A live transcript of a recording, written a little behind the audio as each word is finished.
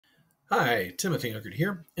Hi, Timothy Unkert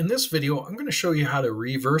here. In this video, I'm going to show you how to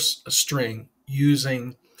reverse a string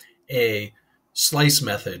using a slice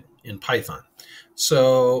method in Python.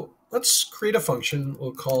 So let's create a function.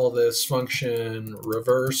 We'll call this function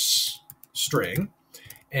reverse string,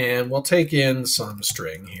 and we'll take in some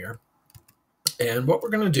string here. And what we're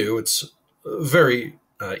going to do, it's very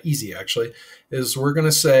easy actually, is we're going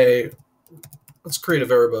to say, let's create a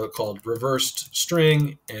variable called reversed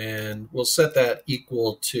string, and we'll set that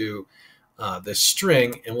equal to this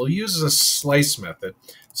string, and we'll use a slice method.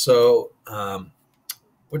 So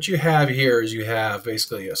what you have here is you have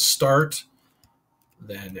basically a start,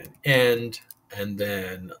 then an end, and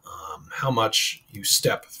then how much you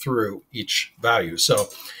step through each value. So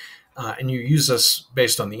and you use this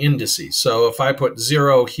based on the indices. So if I put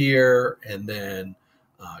 0 here and then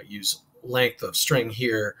use length of string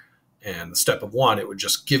here and the step of 1, it would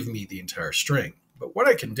just give me the entire string. But what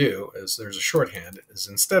I can do is there's a shorthand, is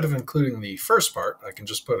instead of including the first part, I can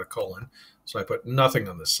just put a colon. So I put nothing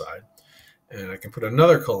on this side, and I can put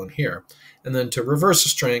another colon here. And then to reverse a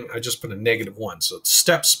string, I just put a -1. So it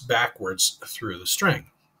steps backwards through the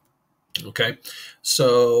string. Okay,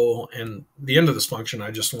 so and the end of this function,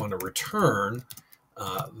 I just want to return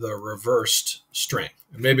the reversed string.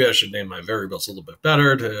 And maybe I should name my variables a little bit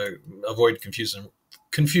better to avoid confusion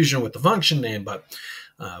with the function name, but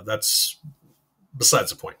that's besides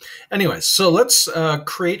the point. Anyway, so let's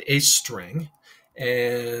create a string,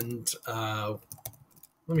 and let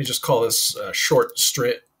me just call this short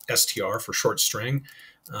string, str for short string,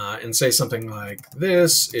 and say something like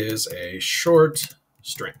this is a short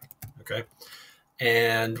string. Okay,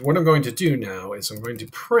 and what I'm going to do now is I'm going to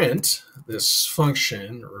print this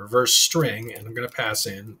function reverse string, and I'm going to pass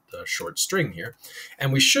in the short string here,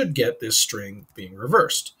 and we should get this string being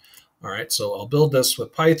reversed. All right, so I'll build this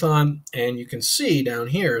with Python, and you can see down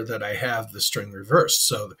here that I have the string reversed.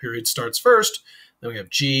 So the period starts first, then we have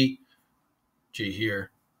G here,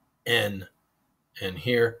 N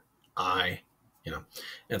here, I,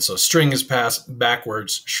 and so string is passed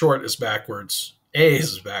backwards, short is backwards, A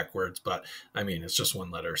is backwards, but I mean, it's just one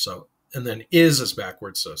letter. So, and then is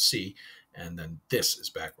backwards, so C, and then this is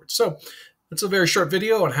backwards. So it's a very short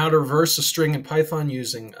video on how to reverse a string in Python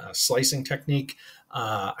using a slicing technique.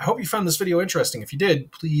 I hope you found this video interesting. If you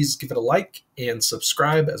did, please give it a like and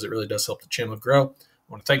subscribe, as it really does help the channel grow.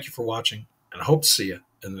 I want to thank you for watching, and I hope to see you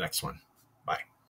in the next one.